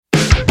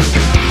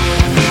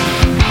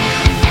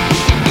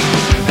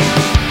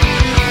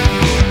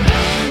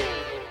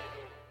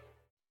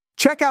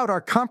Check out our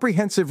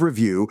comprehensive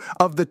review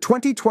of the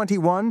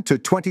 2021 to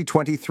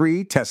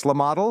 2023 Tesla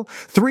Model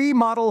 3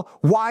 Model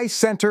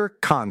Y-Center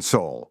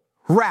Console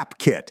Wrap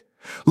Kit.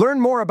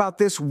 Learn more about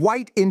this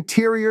white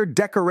interior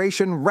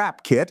decoration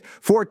wrap kit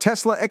for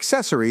Tesla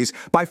accessories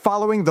by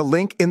following the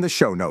link in the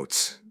show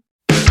notes.